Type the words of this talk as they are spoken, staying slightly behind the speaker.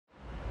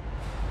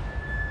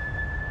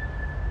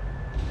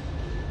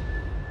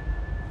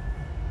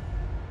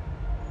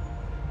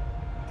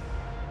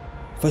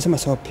First time I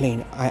saw a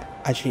plane, I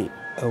actually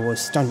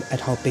was stunned at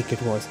how big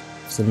it was.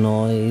 The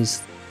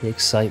noise, the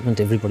excitement,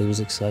 everybody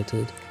was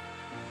excited.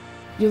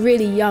 You're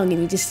really young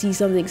and you just see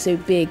something so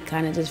big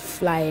kind of just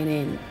flying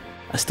in.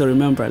 I still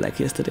remember it like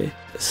yesterday.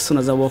 As soon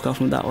as I woke up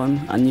from that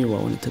one, I knew what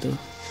I wanted to do.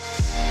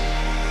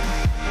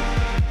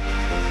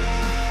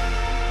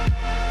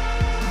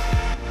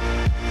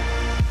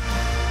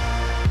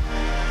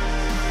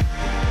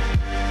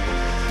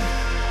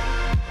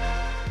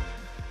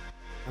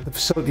 The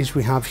facilities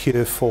we have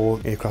here for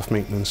aircraft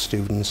maintenance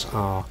students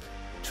are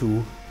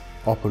 2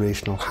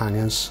 operational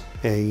hangars,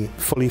 a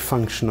fully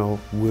functional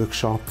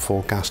workshop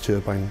for gas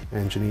turbine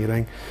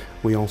engineering.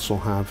 We also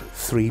have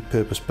 3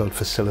 purpose-built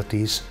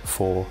facilities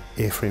for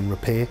airframe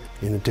repair.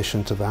 In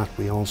addition to that,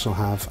 we also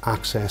have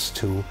access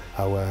to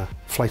our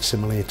flight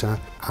simulator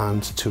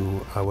and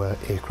to our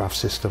aircraft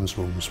systems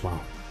room as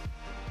well.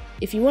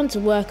 If you want to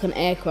work on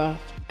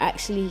aircraft,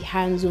 actually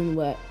hands-on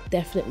work,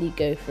 definitely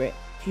go for it.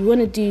 If you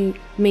want to do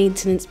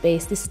maintenance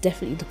based, this is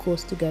definitely the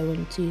course to go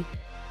on to.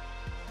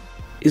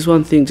 It's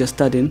one thing just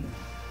studying,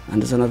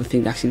 and there's another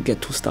thing actually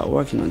get to start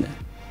working on it.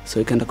 So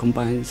it kind of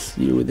combines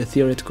you with the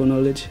theoretical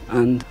knowledge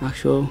and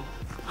actual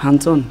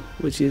hands-on,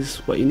 which is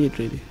what you need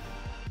really.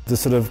 The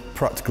sort of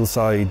practical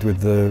side with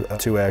the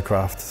 2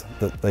 aircraft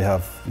that they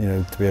have,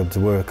 to be able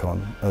to work on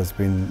has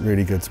been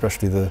really good,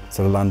 especially the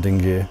sort of landing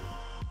gear.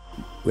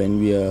 When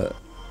we are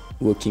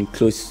working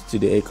close to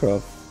the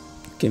aircraft,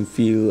 you can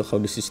feel how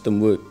the system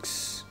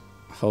works,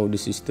 how the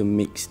system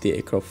makes the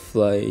aircraft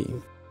fly.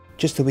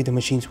 Just the way the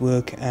machines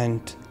work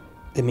and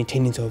the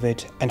maintenance of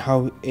it and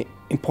how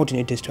important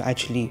it is to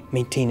actually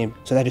maintain it.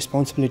 So that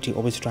responsibility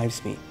always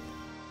drives me.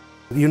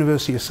 The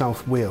University of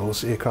South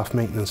Wales Aircraft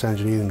Maintenance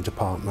Engineering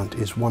Department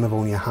is one of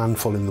only a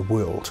handful in the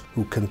world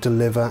who can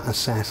deliver,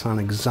 assess and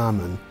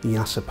examine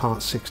EASA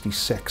Part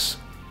 66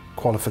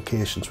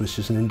 qualifications, which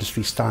is an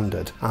industry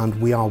standard, and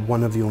we are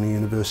one of the only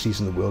universities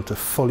in the world to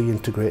fully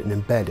integrate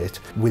and embed it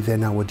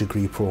within our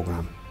degree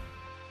programme.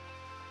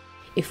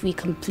 If we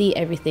complete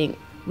everything,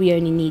 we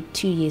only need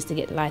 2 years to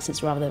get the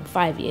licence rather than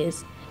 5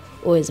 years,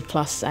 always a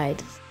plus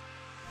side.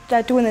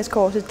 Doing this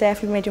course has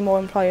definitely made you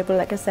more employable.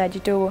 Like I said,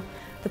 you do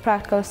the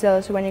practical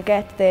skills, so when you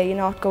get there you're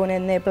not going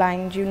in there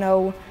blind, you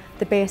know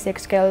the basic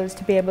skills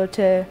to be able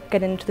to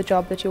get into the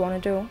job that you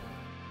want to do.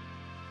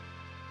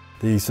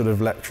 The sort of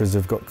lecturers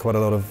have got quite a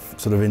lot of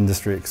sort of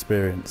industry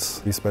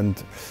experience. You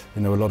spend, a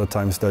lot of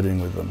time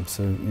studying with them,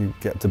 so you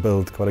get to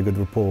build quite a good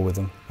rapport with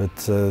them. But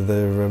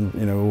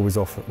they're, always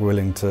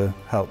willing to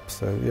help.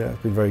 So yeah,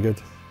 it's been very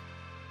good.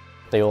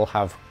 They all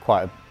have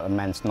quite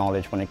immense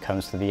knowledge when it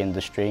comes to the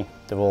industry.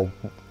 They're all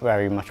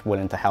very much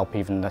willing to help,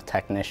 even the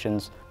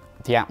technicians.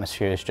 The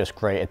atmosphere is just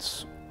great.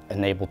 It's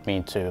enabled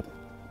me to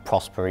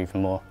prosper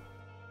even more.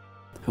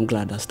 I'm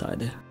glad I started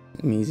there.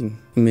 Amazing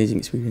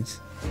experience.